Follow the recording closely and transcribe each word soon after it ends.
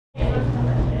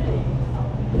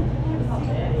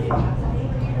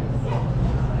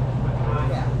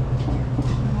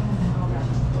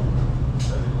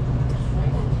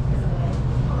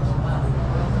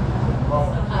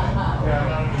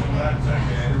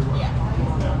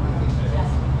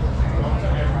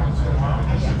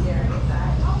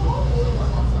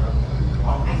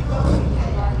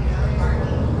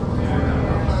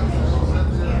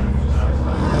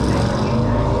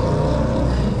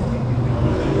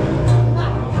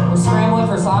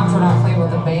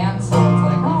with a band, so it's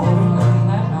like, oh, we're doing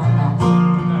that? No, no.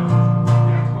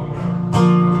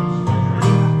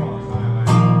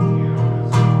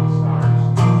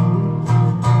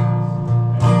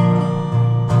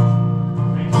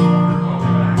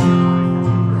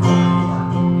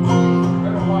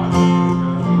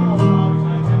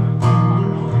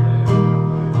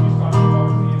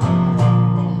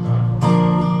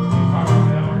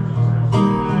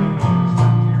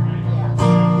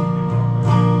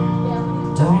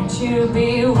 Don't you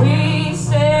be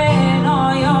wasting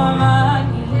all your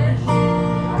money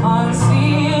on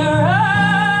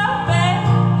syrup and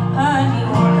honey,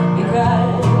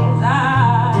 because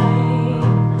I'm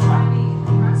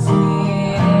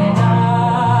sweet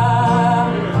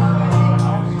enough.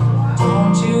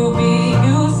 Don't you be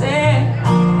using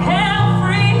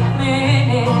every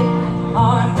minute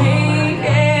on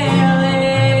making a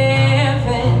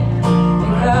living,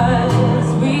 because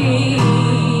we've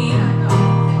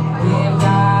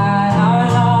got our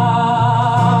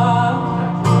love.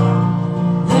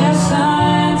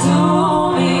 Listen to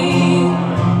me,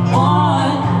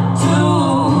 1,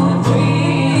 2, 3.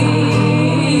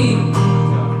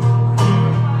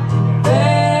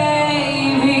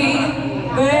 Baby,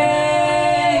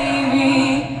 baby,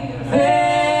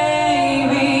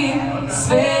 baby,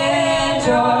 spend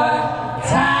your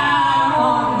time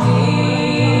on me.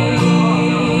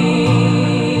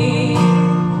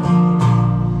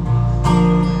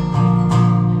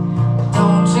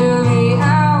 Don't you be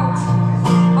out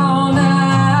all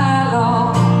night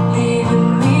long,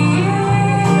 leaving me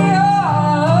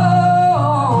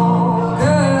alone,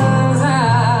 'cause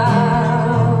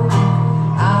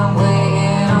I'm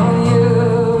waiting on you.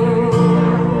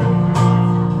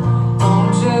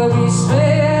 Don't you be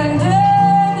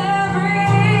spending every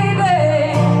day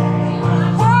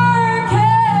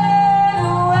working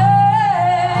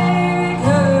away,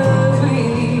 'cause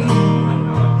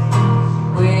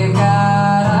we've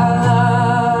got our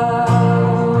love.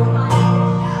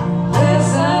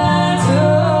 Listen to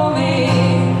me,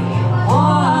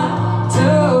 1,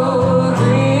 2,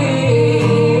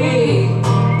 3.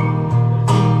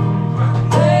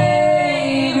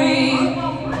 Baby,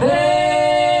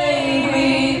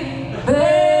 baby,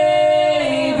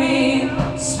 baby,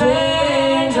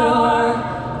 spend your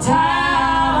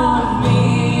time on me.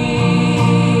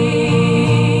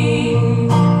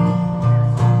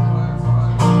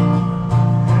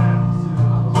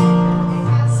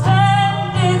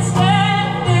 Spend it,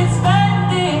 spend it,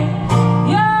 spend it,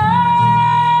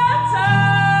 your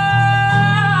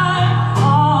time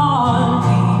on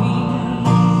me.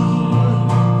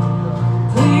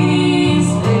 Please,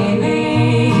 baby,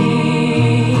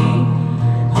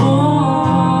 oh,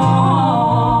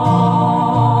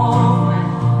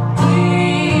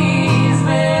 please,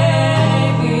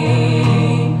 baby,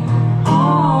 oh,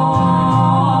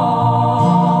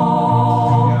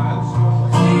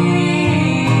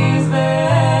 please,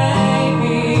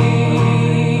 baby.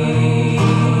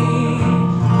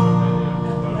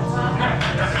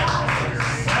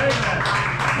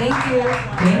 Thank you.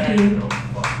 Thank you.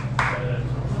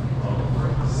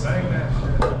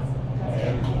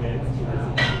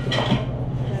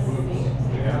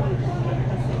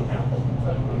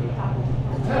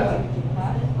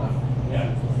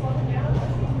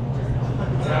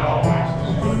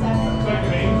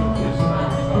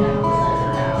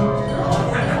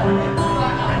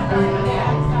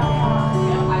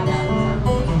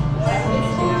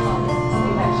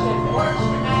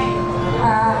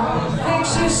 I'll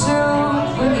fix you soon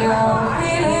when you're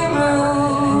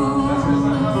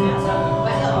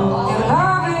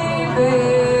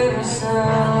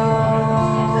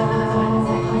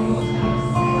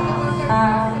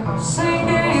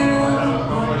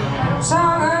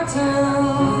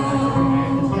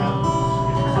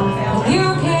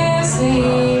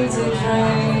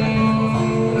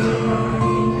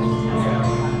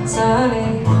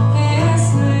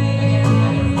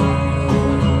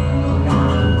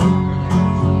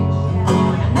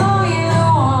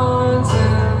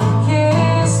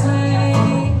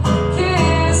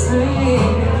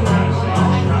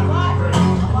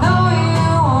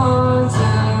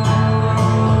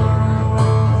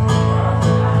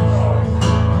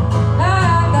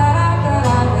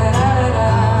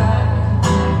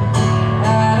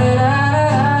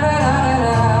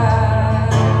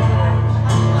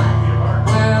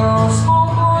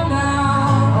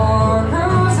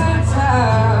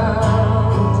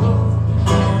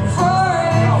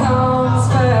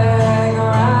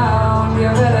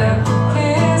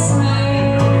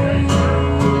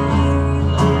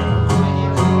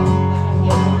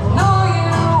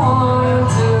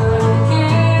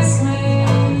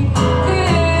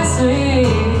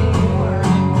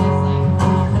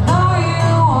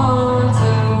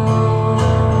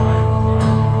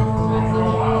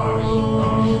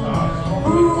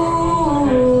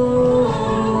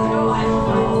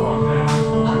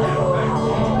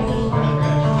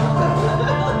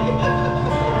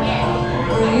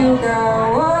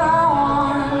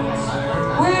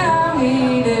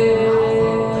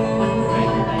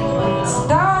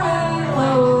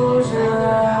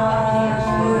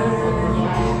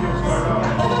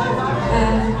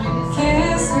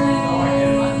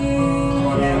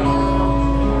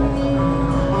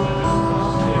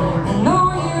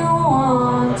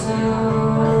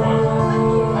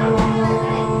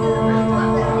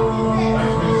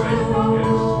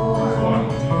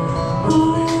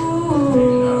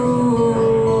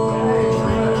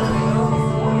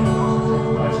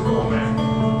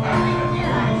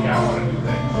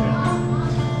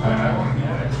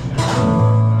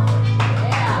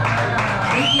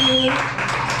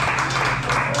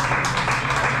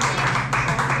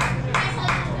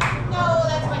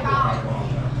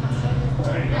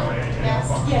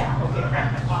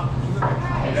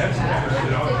that's kind of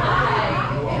shit out there.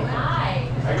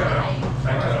 I got a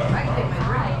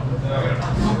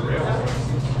rail,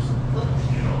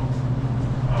 you know,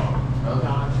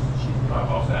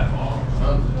 about that long.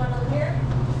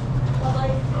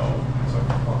 No, it's like,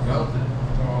 fuck out there.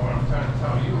 So what I'm trying to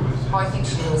tell you is. Oh, I think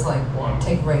she was like,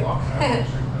 take a break.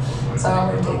 So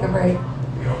I'm gonna take a break.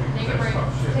 You know, because that's